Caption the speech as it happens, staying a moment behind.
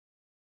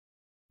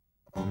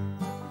I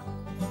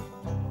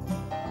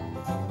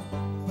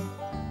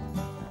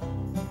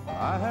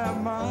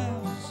have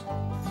miles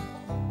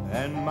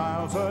and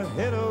miles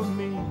ahead of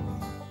me,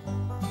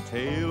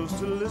 tales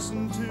to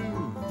listen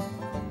to,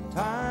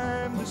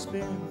 time to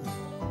spend.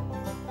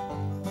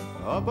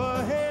 Up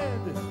ahead,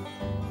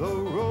 the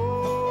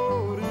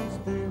road is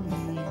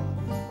bending.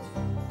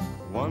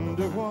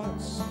 Wonder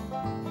what's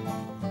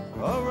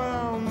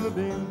around the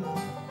bend.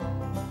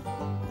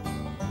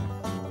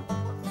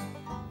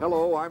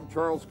 Hello, I'm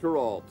Charles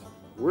Kuralt.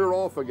 We're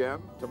off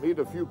again to meet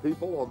a few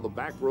people on the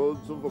back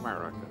roads of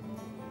America.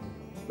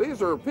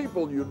 These are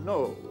people you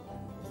know,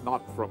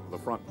 not from the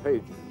front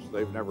pages.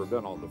 They've never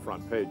been on the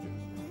front pages.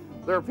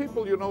 They're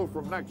people you know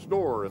from next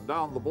door and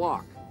down the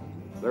block.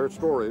 Their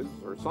stories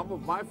are some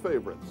of my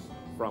favorites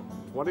from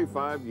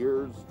 25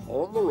 years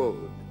on the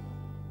road.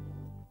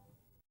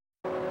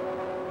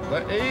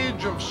 The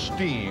age of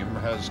steam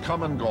has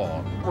come and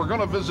gone. We're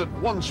going to visit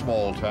one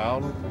small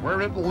town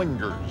where it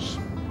lingers.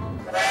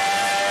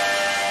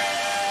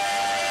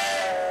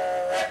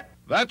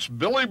 That's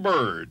Billy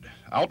Bird,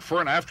 out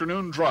for an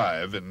afternoon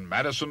drive in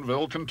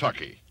Madisonville,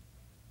 Kentucky.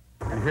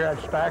 You hear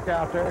that stack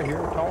out there, here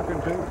talking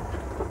to?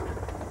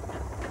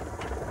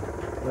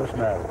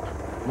 Listen at it.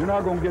 You're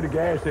not going to get a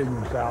gas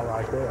engine sound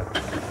like that.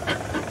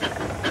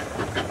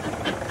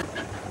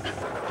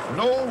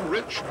 No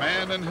rich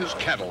man in his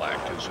Cadillac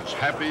is as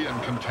happy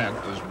and content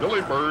as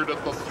Billy Bird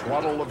at the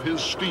throttle of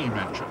his steam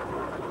engine.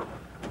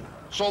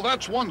 So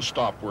that's one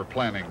stop we're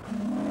planning.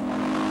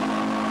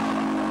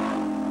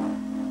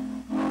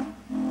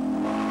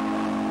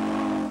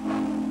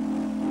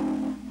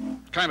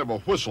 Kind of a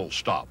whistle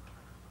stop.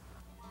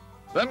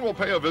 Then we'll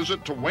pay a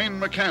visit to Wayne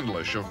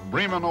McCandlish of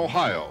Bremen,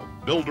 Ohio,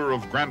 builder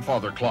of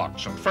grandfather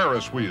clocks and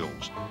Ferris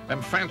wheels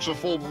and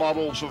fanciful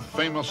models of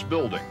famous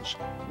buildings.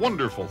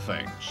 Wonderful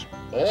things,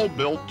 all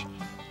built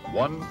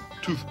one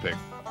toothpick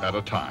at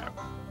a time.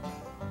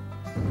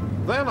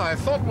 Then I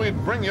thought we'd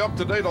bring you up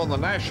to date on the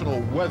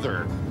national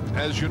weather.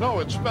 As you know,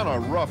 it's been a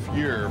rough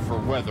year for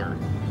weather.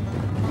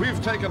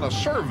 We've taken a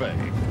survey.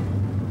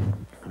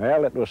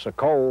 Well, it was so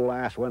cold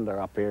last winter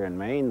up here in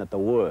Maine that the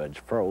woods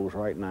froze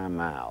right in our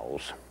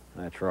mouths.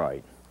 That's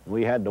right.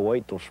 We had to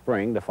wait till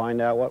spring to find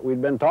out what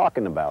we'd been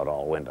talking about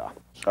all winter.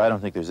 I don't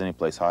think there's any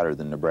place hotter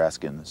than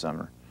Nebraska in the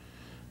summer.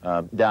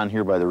 Down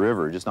here by the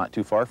river, just not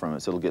too far from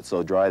us, it'll get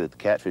so dry that the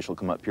catfish will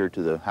come up here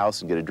to the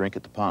house and get a drink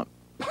at the pump.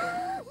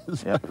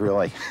 Yep,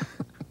 really.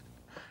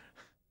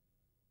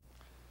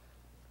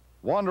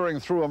 Wandering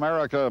through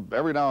America,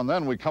 every now and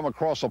then we come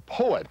across a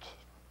poet.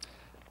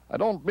 I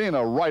don't mean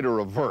a writer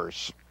of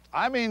verse.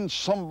 I mean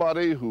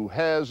somebody who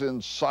has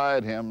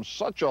inside him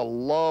such a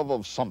love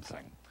of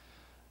something,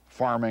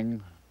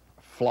 farming,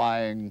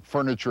 flying,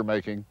 furniture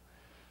making,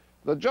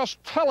 that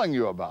just telling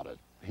you about it,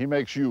 he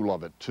makes you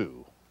love it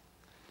too.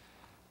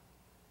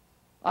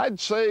 I'd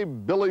say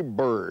Billy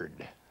Bird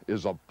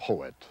is a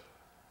poet.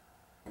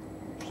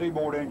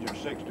 Seaboard engine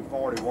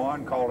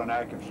 6041, calling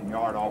Atkinson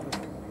Yard office.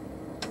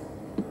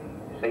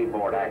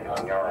 Seaboard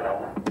Atkinson Yard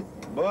over.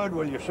 Bud,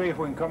 will you see if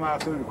we can come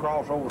out through the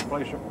crossover,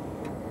 please, sir?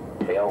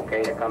 Is it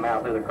okay to come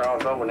out through the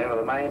crossover and into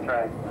the main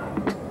track?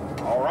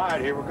 All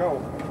right, here we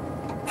go.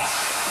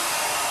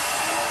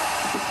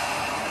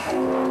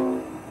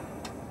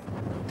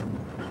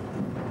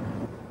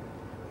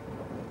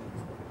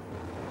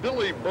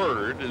 Billy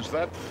Bird is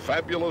that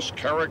fabulous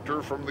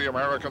character from the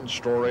American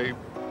story,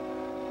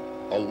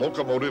 a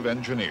locomotive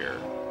engineer.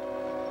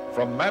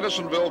 From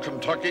Madisonville,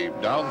 Kentucky,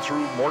 down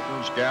through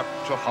Morton's Gap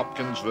to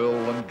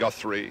Hopkinsville and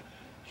Guthrie,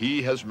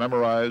 he has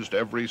memorized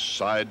every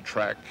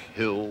sidetrack,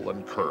 hill,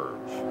 and curve.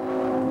 This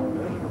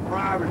is a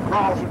private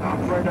crossing.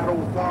 I'm afraid that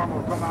old farmer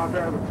will come out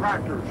there with a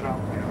tractor or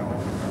something, you know.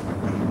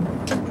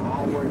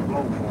 Always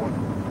blow for it.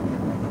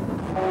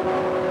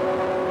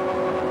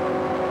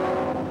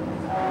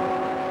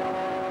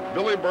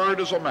 Billy Bird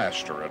is a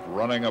master at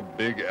running a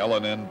big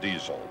L&N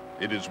diesel.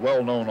 It is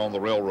well known on the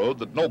railroad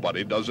that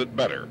nobody does it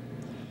better.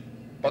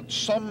 But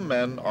some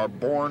men are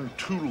born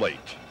too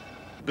late.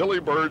 Billy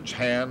Bird's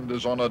hand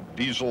is on a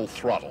diesel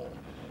throttle,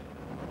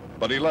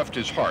 but he left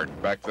his heart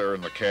back there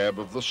in the cab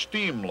of the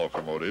steam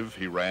locomotive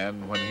he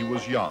ran when he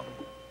was young.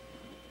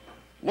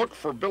 Look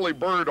for Billy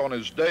Bird on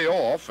his day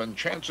off, and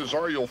chances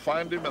are you'll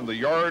find him in the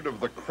yard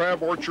of the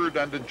Crab Orchard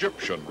and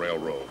Egyptian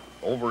Railroad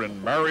over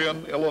in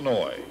Marion,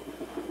 Illinois.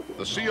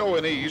 The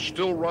CONE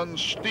still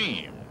runs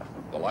steam,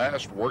 the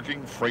last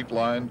working freight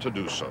line to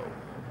do so.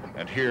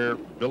 And here,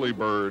 Billy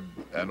Bird,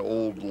 an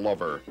old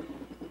lover,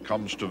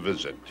 comes to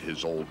visit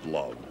his old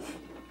love.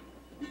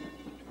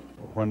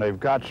 When they've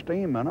got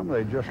steam in them,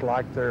 they just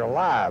like they're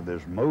alive.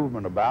 There's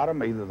movement about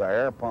them. Either the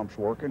air pump's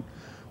working,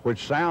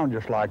 which sound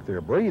just like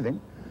they're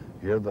breathing.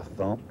 You hear the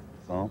thump,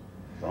 thump,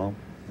 thump,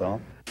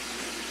 thump.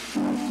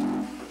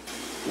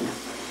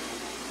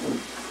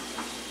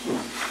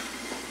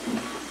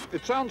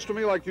 It sounds to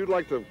me like you'd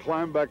like to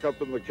climb back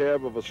up in the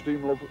cab of a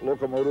steam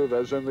locomotive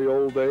as in the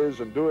old days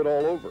and do it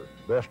all over.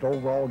 Best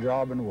overall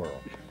job in the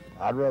world.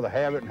 I'd rather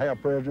have it and have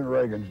President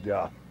Reagan's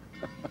job.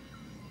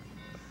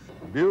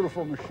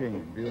 Beautiful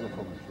machine,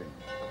 beautiful machine.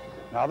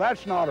 Now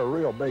that's not a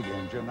real big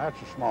engine,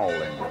 that's a small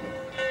engine.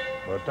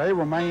 But they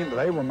were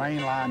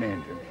mainline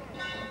engines.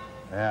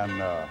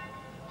 And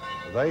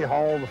they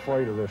haul the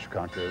freight of this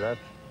country.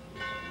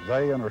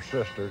 They and their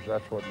sisters,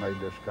 that's what made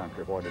this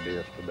country what it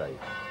is today.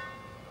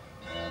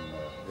 And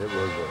it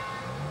was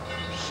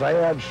a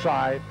sad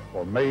sight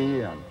for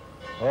me and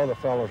other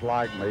fellows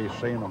like me,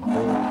 seeing them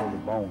pulled to the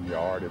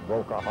boneyard. It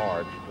broke our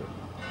hearts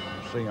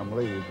to see them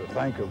leave, to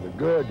think of the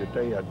good that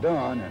they had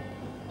done and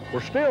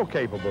were still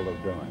capable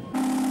of doing.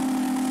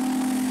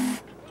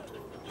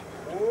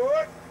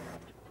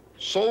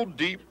 So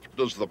deep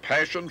does the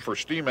passion for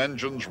steam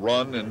engines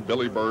run in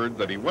Billy Bird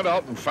that he went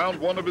out and found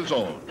one of his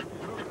own.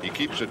 He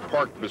keeps it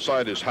parked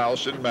beside his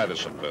house in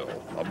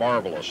Madisonville, a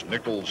marvelous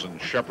Nichols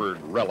and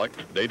Shepard relic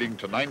dating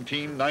to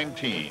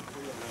 1919.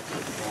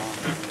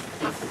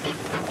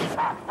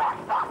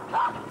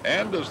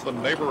 And as the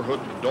neighborhood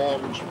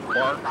dogs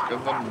bark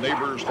and the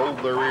neighbors hold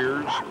their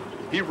ears,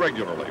 he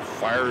regularly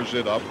fires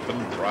it up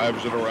and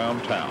drives it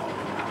around town.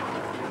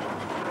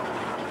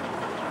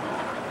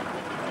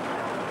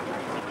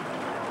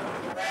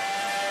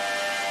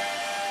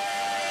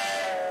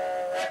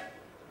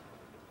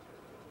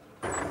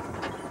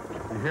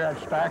 You hear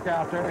that stack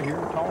out there, here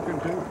talking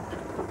to?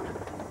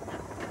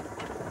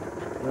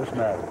 Listen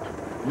to it.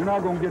 You're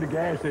not going to get a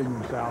gas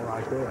engine sound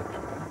like that.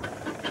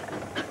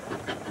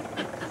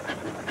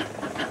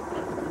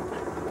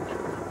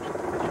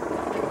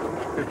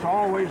 It's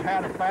always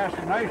had a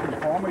fascination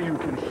for me. You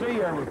can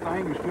see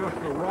everything. It's just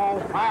the raw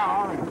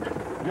power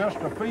and just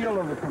the feel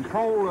of the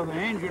control of the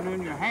engine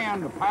in your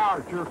hand, the power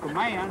at your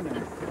command.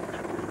 And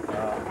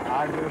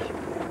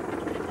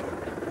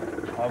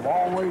I've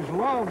always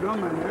loved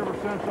them, and ever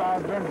since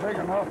I've been big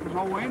enough to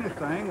know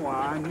anything, why,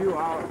 I knew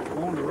I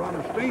wanted to run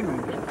a steam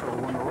engine. So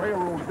when the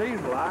railroad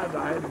dieselized,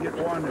 I had to get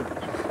one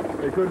that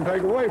they couldn't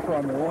take away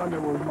from me, one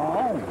that was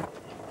my own.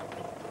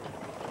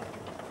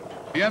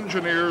 The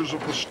engineers of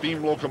the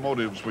steam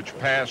locomotives which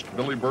passed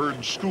Billy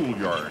Bird's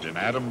schoolyard in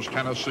Adams,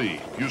 Tennessee,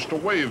 used to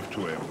wave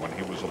to him when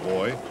he was a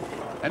boy,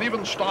 and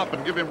even stop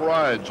and give him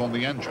rides on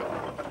the engine.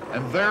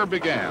 And there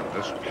began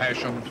this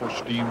passion for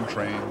steam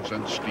trains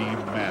and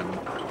steam men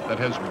that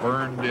has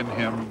burned in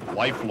him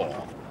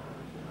lifelong.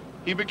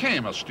 He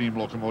became a steam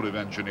locomotive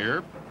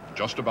engineer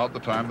just about the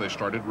time they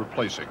started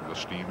replacing the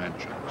steam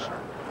engines.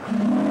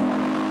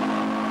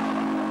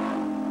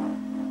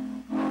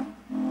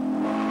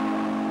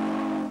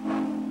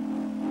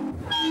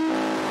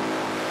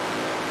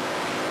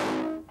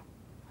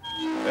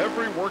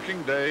 Every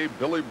working day,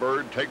 Billy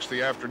Bird takes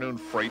the afternoon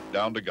freight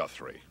down to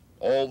Guthrie.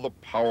 All the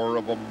power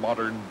of a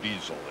modern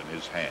diesel in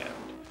his hand.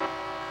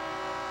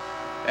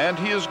 And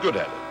he is good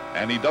at it,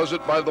 and he does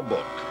it by the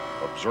book,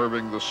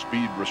 observing the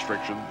speed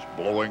restrictions,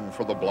 blowing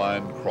for the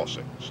blind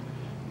crossings.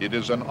 It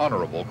is an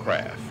honorable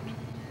craft.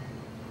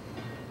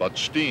 But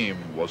steam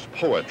was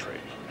poetry,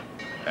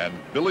 and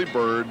Billy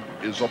Bird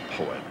is a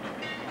poet.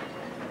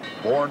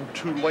 Born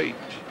too late.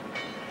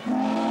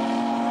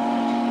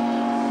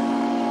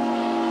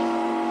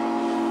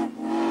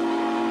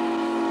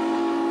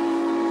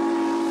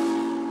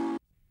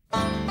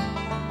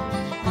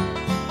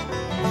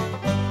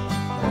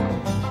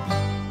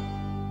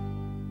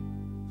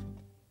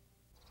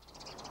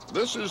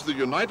 This is the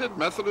United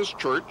Methodist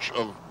Church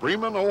of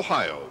Bremen,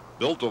 Ohio,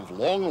 built of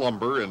long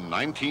lumber in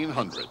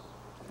 1900.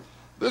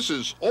 This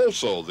is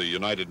also the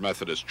United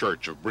Methodist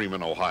Church of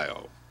Bremen,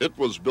 Ohio. It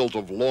was built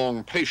of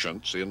long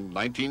patience in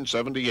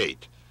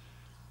 1978.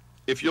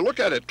 If you look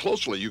at it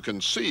closely, you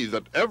can see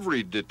that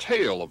every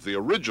detail of the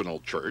original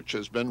church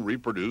has been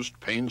reproduced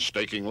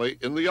painstakingly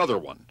in the other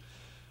one.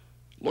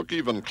 Look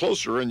even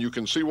closer and you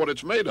can see what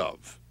it's made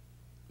of.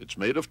 It's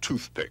made of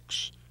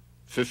toothpicks,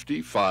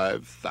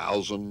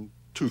 55,000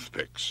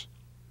 toothpicks.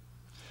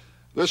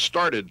 This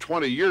started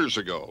 20 years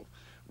ago.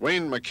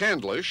 Wayne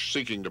McCandlish,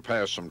 seeking to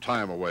pass some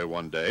time away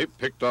one day,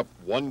 picked up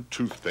one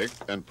toothpick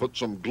and put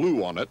some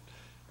glue on it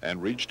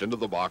and reached into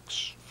the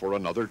box for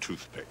another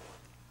toothpick.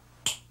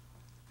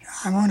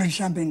 I wanted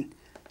something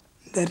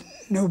that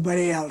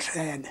nobody else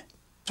had,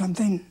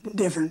 something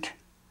different,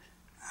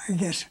 I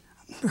guess,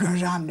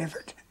 because I'm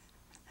different.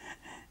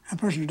 A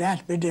person has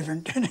to be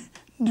different to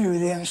do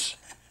this.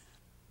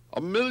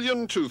 1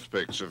 million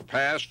toothpicks have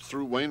passed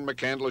through Wayne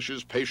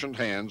McCandlish's patient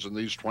hands in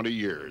these 20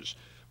 years.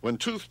 When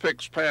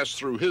toothpicks pass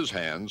through his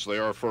hands, they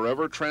are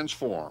forever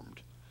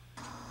transformed.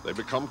 They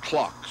become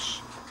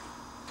clocks,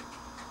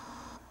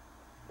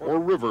 or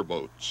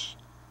riverboats,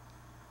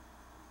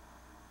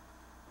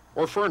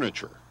 or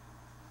furniture,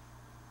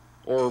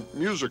 or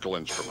musical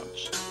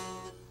instruments.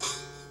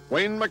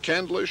 Wayne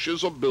McCandlish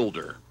is a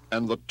builder,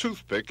 and the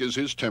toothpick is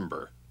his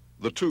timber.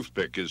 The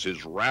toothpick is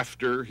his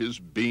rafter, his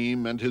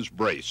beam, and his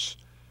brace.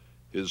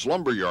 His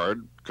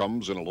lumberyard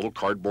comes in a little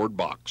cardboard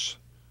box.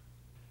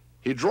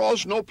 He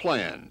draws no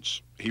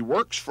plans. He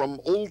works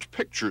from old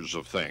pictures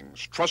of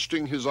things,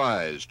 trusting his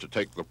eyes to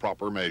take the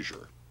proper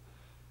measure.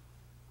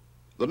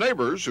 The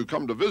neighbors who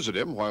come to visit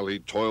him while he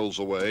toils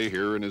away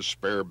here in his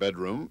spare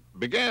bedroom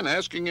began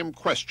asking him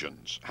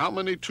questions. How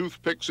many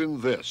toothpicks in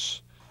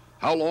this?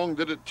 How long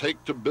did it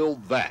take to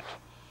build that?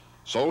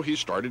 So he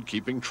started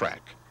keeping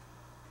track.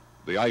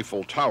 The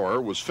Eiffel Tower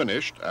was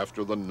finished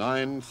after the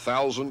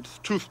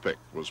 9,000th toothpick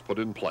was put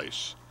in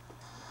place.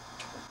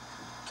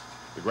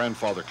 The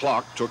grandfather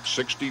clock took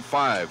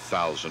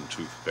 65,000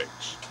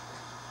 toothpicks.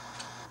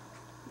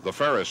 The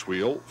Ferris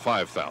wheel,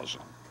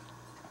 5,000.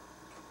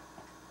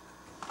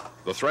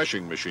 The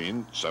threshing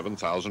machine,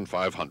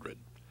 7,500.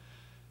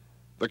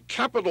 The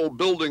Capitol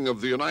building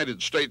of the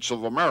United States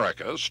of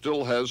America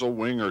still has a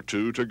wing or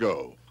two to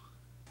go.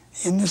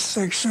 In this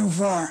thing so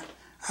far,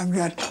 I've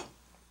got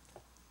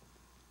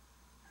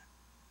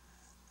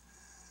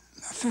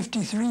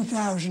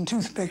 53,000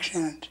 toothpicks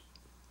in it.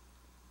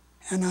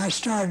 And I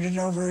started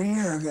over a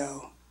year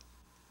ago.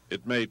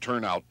 It may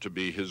turn out to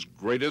be his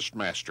greatest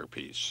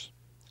masterpiece.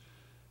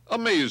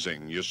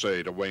 Amazing, you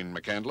say to Wayne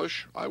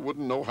McCandlish. I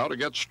wouldn't know how to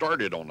get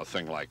started on a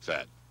thing like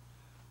that.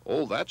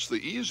 Oh, that's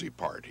the easy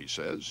part, he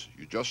says.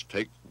 You just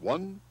take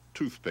one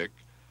toothpick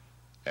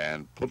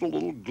and put a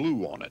little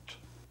glue on it.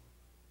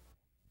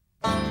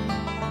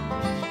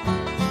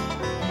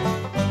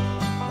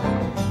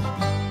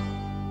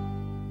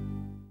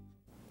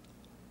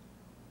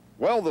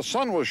 Well, the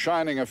sun was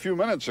shining a few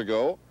minutes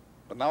ago,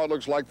 but now it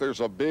looks like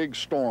there's a big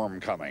storm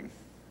coming.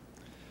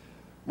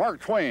 Mark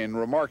Twain,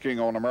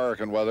 remarking on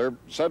American weather,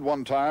 said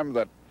one time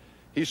that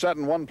he sat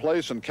in one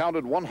place and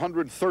counted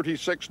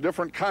 136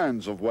 different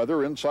kinds of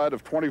weather inside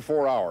of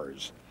 24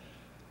 hours.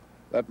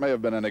 That may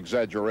have been an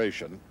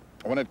exaggeration.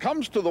 When it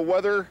comes to the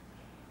weather,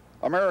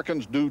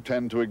 Americans do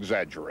tend to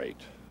exaggerate.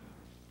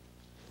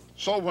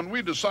 So when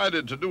we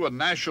decided to do a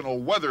national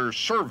weather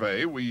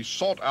survey, we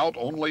sought out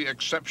only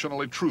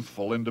exceptionally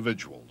truthful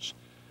individuals,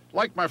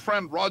 like my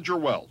friend Roger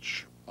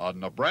Welch, a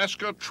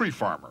Nebraska tree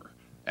farmer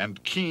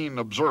and keen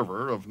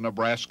observer of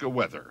Nebraska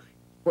weather.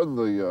 When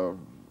the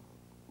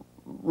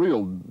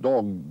real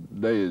dog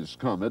days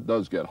come, it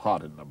does get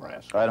hot in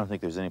Nebraska. I don't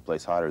think there's any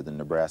place hotter than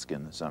Nebraska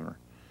in the summer.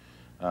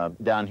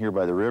 Down here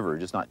by the river,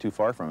 just not too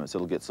far from us,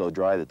 it'll get so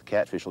dry that the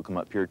catfish will come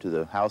up here to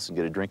the house and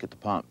get a drink at the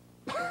pump.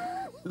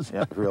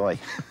 Yeah, really.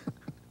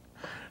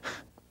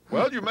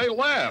 Well, you may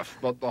laugh,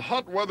 but the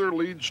hot weather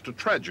leads to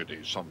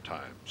tragedy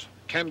sometimes.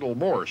 Kendall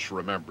Morse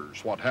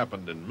remembers what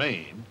happened in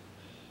Maine.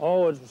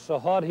 Oh, it was so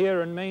hot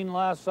here in Maine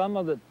last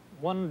summer that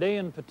one day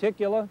in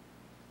particular,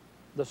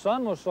 the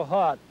sun was so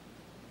hot.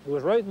 It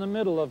was right in the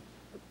middle of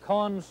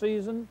corn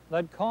season.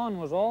 That corn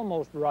was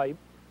almost ripe,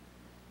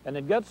 and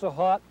it got so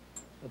hot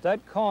that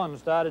that corn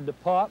started to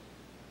pop,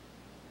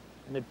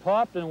 and it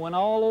popped and went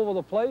all over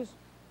the place.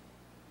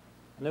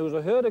 And there was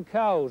a herd of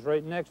cows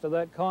right next to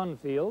that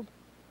cornfield,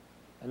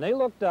 and they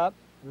looked up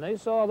and they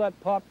saw that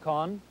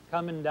popcorn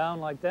coming down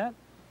like that.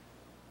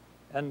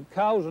 And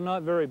cows are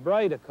not very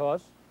bright, of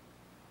course.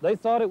 They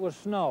thought it was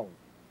snow.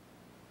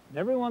 And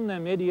every one of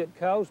them idiot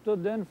cows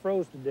stood there and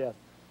froze to death.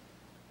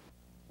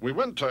 We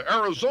went to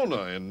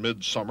Arizona in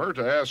midsummer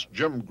to ask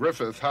Jim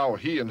Griffith how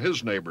he and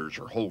his neighbors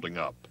are holding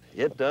up.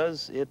 It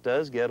does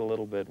get a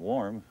little bit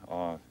warm.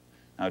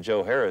 Now,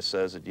 Joe Harris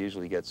says it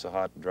usually gets so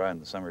hot and dry in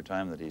the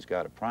summertime that he's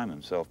got to prime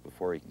himself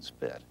before he can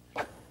spit.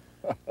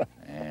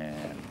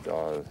 And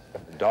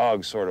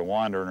dogs sort of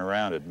wandering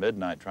around at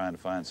midnight trying to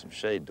find some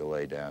shade to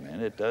lay down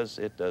in. It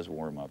does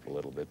warm up a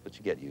little bit, but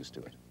you get used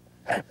to it.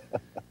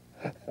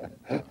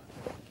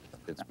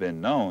 It's been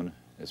known,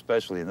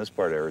 especially in this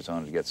part of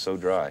Arizona, to get so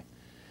dry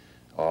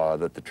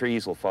that the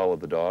trees will follow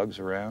the dogs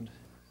around.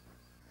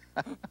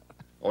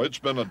 Oh, it's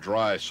been a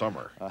dry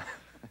summer.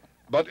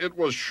 But it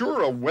was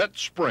sure a wet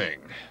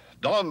spring.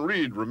 Don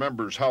Reed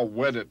remembers how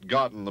wet it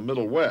got in the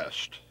Middle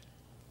West.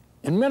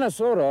 In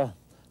Minnesota,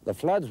 the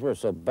floods were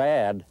so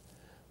bad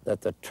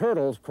that the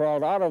turtles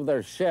crawled out of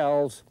their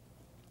shells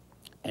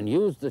and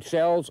used the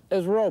shells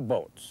as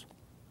rowboats.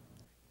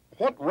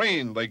 What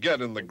rain they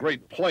get in the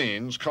Great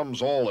Plains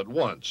comes all at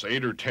once,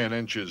 8 or 10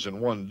 inches in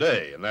one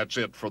day, and that's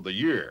it for the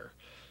year.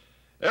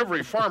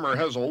 Every farmer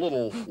has a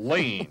little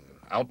lane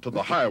out to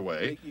the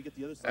highway,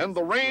 and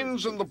the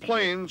rains in the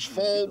plains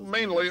fall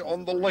mainly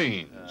on the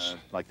lanes.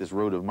 Like this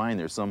road of mine,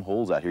 there's some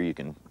holes out here you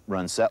can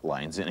run set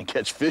lines in and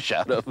catch fish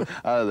out of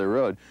the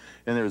road.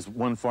 And there's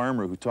one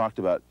farmer who talked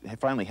about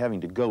finally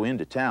having to go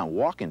into town,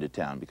 walk into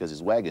town, because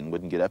his wagon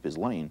wouldn't get up his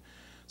lane.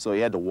 So he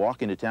had to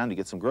walk into town to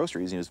get some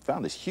groceries, and he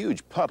found this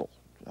huge puddle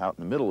out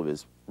in the middle of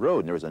his road,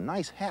 and there was a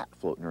nice hat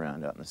floating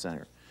around out in the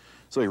center.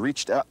 So he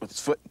reached out with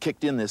his foot,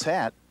 kicked in this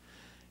hat,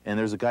 and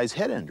there's a guy's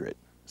head under it.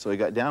 So he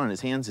got down on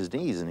his hands, his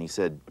knees, and he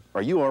said,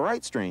 "Are you all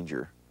right,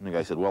 stranger?" And the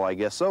guy said, "Well, I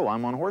guess so.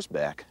 I'm on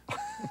horseback."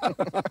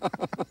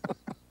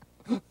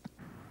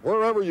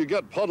 Wherever you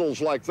get puddles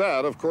like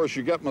that, of course,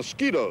 you get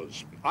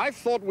mosquitoes. I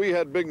thought we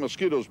had big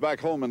mosquitoes back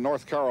home in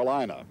North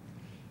Carolina.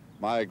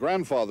 My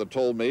grandfather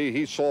told me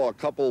he saw a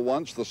couple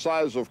once the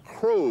size of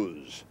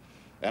crows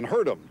and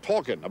heard them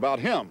talking about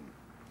him.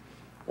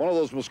 One of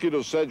those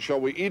mosquitoes said, "Shall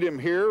we eat him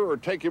here or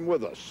take him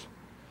with us?"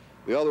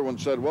 The other one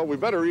said, "Well, we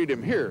better eat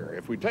him here.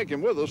 If we take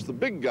him with us, the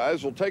big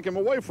guys will take him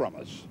away from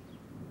us."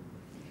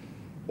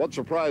 What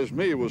surprised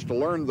me was to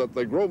learn that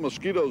they grow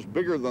mosquitoes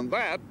bigger than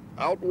that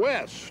out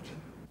west.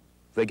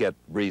 They get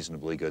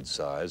reasonably good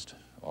sized.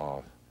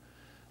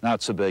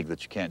 Not so big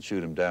that you can't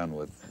shoot them down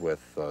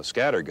with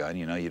scatter gun.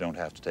 You know, you don't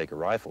have to take a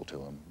rifle to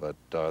them, but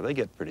they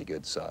get pretty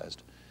good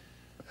sized.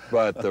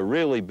 But the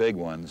really big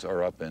ones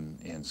are up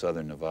in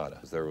southern Nevada.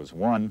 There was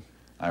one,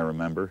 I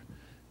remember,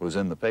 it was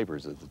in the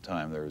papers at the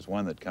time. There was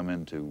one that come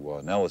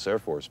into Nellis Air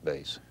Force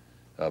Base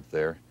up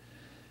there,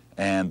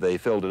 and they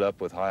filled it up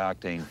with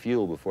high-octane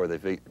fuel before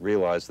they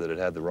realized that it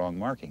had the wrong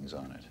markings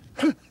on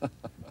it.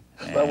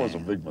 That was a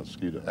big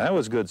mosquito. That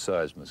was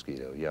good-sized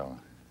mosquito, yeah.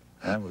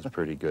 That was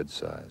pretty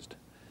good-sized.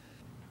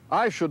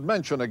 I should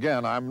mention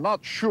again, I'm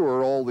not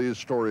sure all these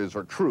stories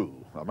are true.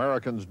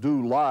 Americans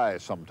do lie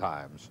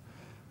sometimes.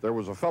 There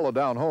was a fellow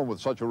down home with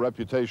such a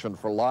reputation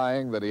for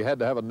lying that he had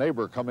to have a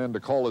neighbor come in to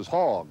call his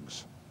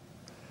hogs.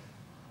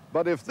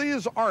 But if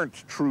these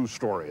aren't true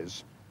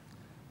stories,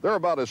 they're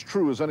about as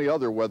true as any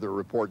other weather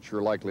reports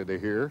you're likely to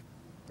hear,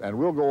 and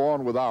we'll go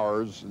on with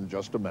ours in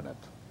just a minute.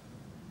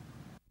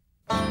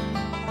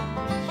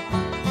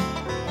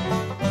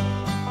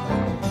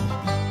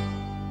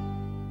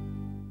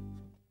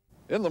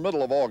 In the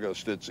middle of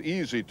August, it's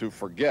easy to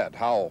forget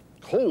how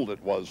cold it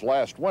was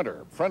last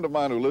winter. A friend of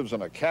mine who lives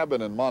in a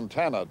cabin in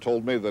Montana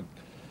told me that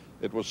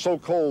it was so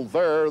cold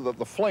there that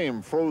the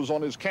flame froze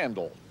on his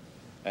candle,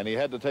 and he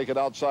had to take it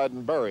outside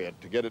and bury it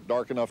to get it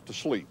dark enough to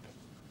sleep.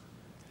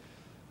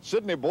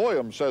 Sidney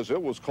Boyum says it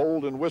was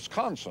cold in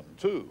Wisconsin,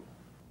 too.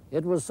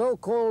 It was so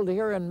cold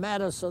here in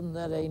Madison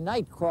that a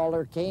night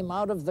crawler came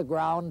out of the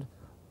ground,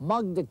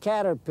 mugged a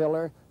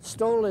caterpillar,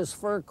 stole his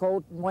fur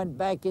coat, and went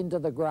back into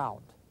the ground.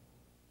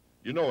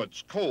 You know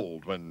it's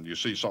cold when you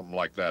see something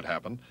like that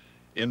happen.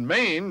 In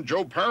Maine,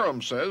 Joe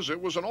Parham says it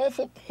was an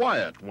awful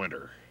quiet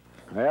winter.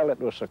 Well,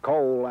 it was so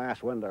cold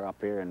last winter up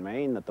here in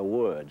Maine that the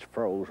woods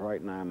froze right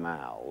in our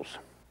mouths.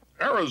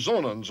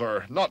 Arizonans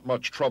are not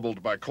much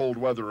troubled by cold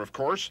weather, of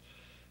course,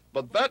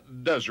 but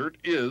that desert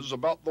is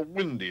about the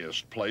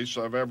windiest place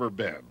I've ever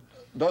been.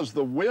 Does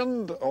the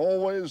wind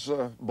always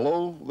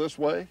blow this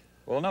way?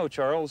 Well, no,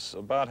 Charles.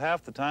 About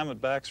half the time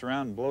it backs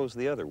around and blows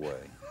the other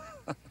way.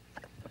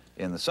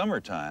 In the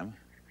summertime,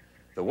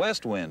 the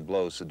west wind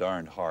blows so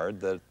darned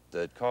hard that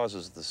it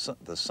causes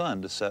the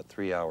sun to set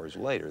 3 hours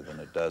later than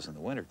it does in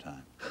the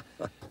wintertime.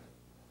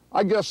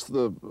 I guess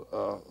the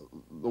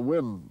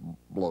wind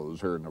blows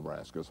here in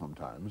Nebraska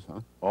sometimes, huh?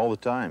 All the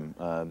time.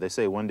 They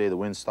say one day the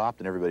wind stopped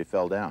and everybody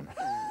fell down.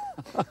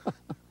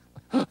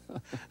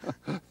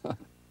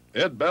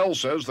 Ed Bell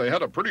says they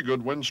had a pretty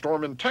good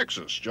windstorm in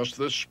Texas just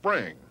this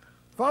spring.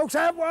 Folks,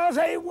 that was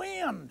a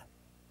wind.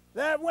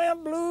 That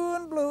wind blew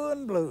and blew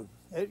and blew.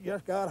 It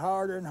just got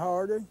harder and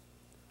harder.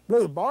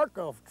 Blew the bark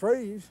off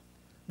trees,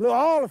 blew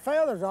all the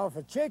feathers off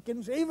of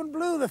chickens, even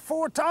blew the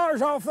 4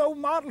 tires off the old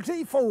Model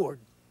T Ford.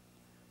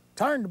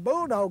 Turned the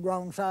bulldog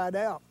wrong side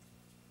out.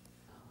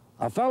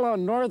 A fellow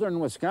in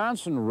northern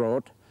Wisconsin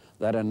wrote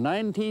that in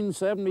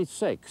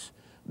 1976,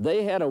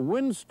 they had a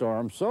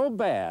windstorm so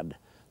bad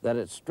that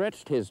it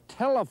stretched his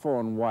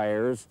telephone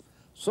wires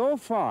so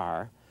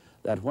far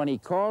that when he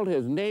called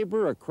his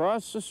neighbor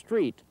across the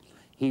street,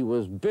 he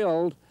was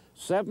billed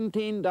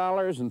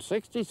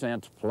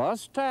 $17.60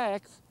 plus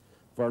tax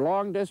for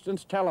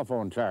long-distance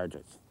telephone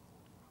charges.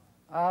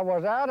 I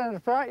was out in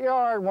the front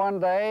yard one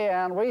day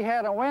and we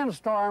had a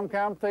windstorm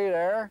come through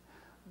there.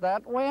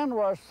 That wind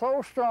was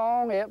so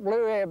strong it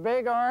blew a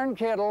big iron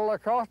kettle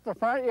across the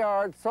front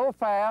yard so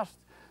fast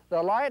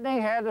the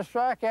lightning had to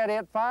strike at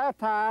it 5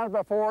 times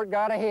before it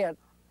got a hit.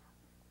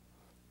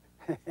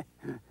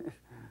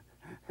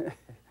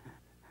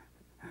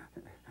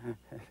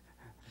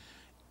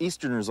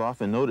 Easterners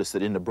often notice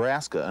that in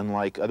Nebraska,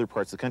 unlike other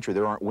parts of the country,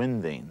 there aren't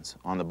wind vanes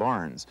on the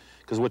barns.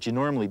 Because what you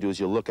normally do is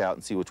you look out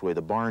and see which way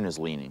the barn is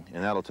leaning,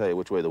 and that'll tell you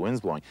which way the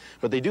wind's blowing.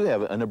 But they do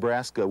have a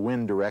Nebraska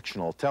wind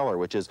directional teller,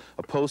 which is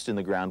a post in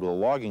the ground with a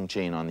logging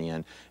chain on the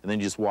end, and then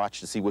you just watch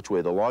to see which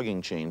way the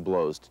logging chain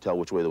blows to tell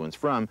which way the wind's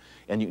from,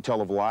 and you can tell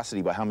the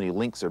velocity by how many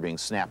links are being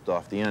snapped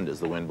off the end as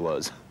the wind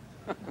blows.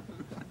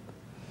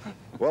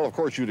 Well, of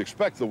course, you'd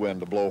expect the wind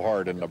to blow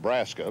hard in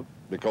Nebraska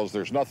because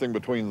there's nothing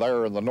between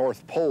there and the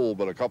North Pole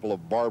but a couple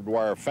of barbed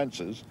wire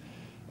fences.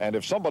 And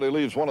if somebody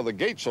leaves one of the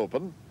gates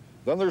open,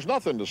 then there's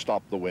nothing to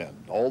stop the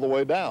wind all the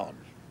way down.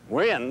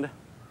 Wind?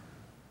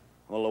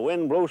 Well, the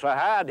wind blew so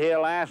hard here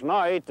last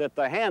night that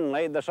the hen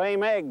laid the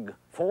same egg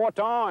 4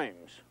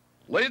 times.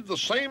 Laid the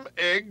same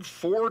egg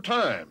 4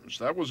 times.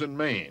 That was in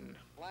Maine.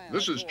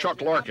 This is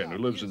Chuck Larkin, who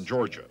lives in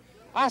Georgia.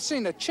 I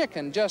seen a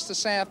chicken just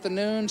this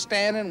afternoon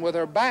standing with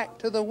her back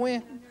to the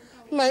wind,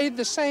 laid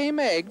the same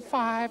egg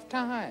 5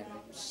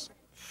 times.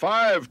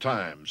 5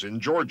 times in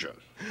Georgia.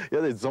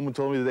 Yeah, someone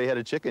told me that they had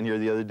a chicken here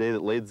the other day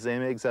that laid the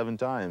same egg 7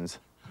 times.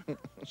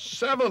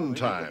 7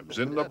 times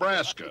in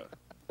Nebraska.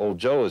 Old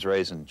Joe was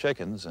raising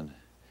chickens, and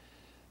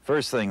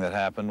first thing that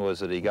happened was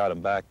that he got them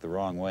back the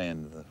wrong way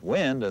in the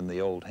wind, and the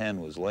old hen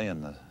was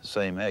laying the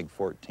same egg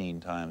 14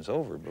 times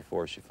over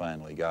before she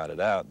finally got it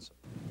out.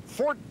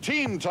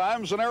 14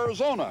 times in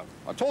Arizona.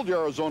 I told you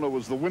Arizona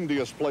was the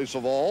windiest place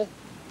of all,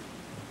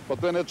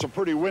 but then it's a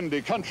pretty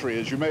windy country,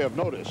 as you may have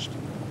noticed.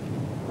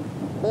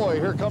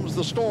 Boy, here comes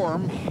the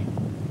storm.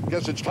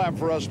 Guess it's time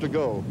for us to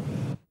go.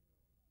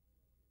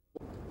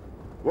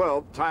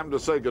 Well, time to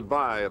say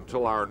goodbye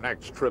until our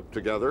next trip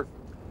together.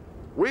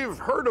 We've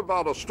heard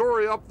about a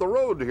story up the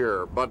road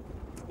here, but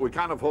we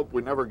kind of hope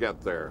we never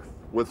get there.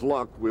 With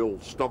luck, we'll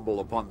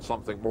stumble upon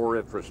something more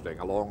interesting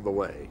along the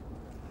way.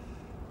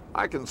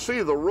 I can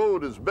see the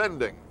road is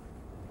bending.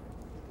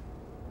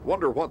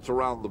 Wonder what's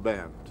around the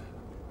bend.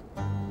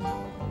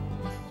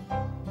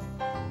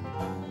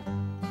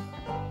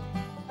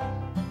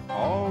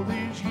 All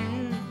these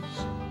years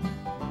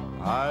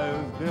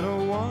I've been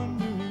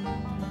a-wondering,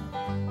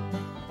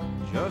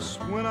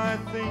 just when I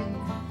think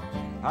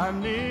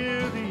I'm near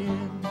the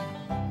end,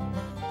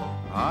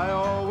 I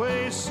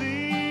always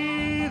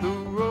see the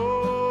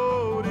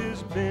road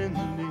is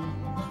bending,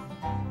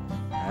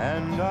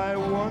 and I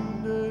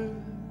wonder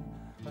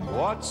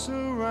what's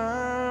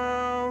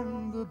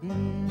around the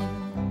bend.